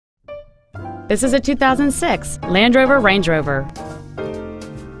This is a 2006 Land Rover Range Rover.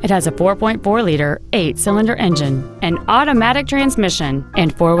 It has a 4.4-liter, 8-cylinder engine, an automatic transmission,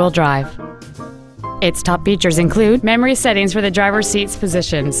 and 4-wheel drive. Its top features include memory settings for the driver's seat's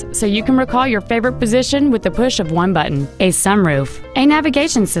positions, so you can recall your favorite position with the push of one button, a sunroof, a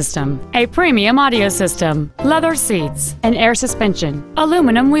navigation system, a premium audio system, leather seats, an air suspension,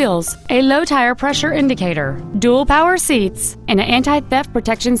 aluminum wheels, a low tire pressure indicator, dual power seats, and an anti-theft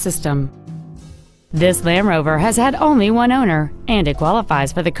protection system. This Land Rover has had only one owner, and it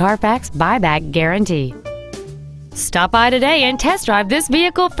qualifies for the Carfax buyback guarantee. Stop by today and test drive this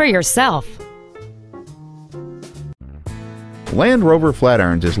vehicle for yourself. Land Rover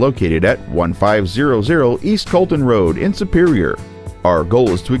Flatirons is located at 1500 East Coalton Road in Superior. Our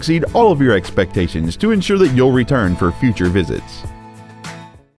goal is to exceed all of your expectations to ensure that you'll return for future visits.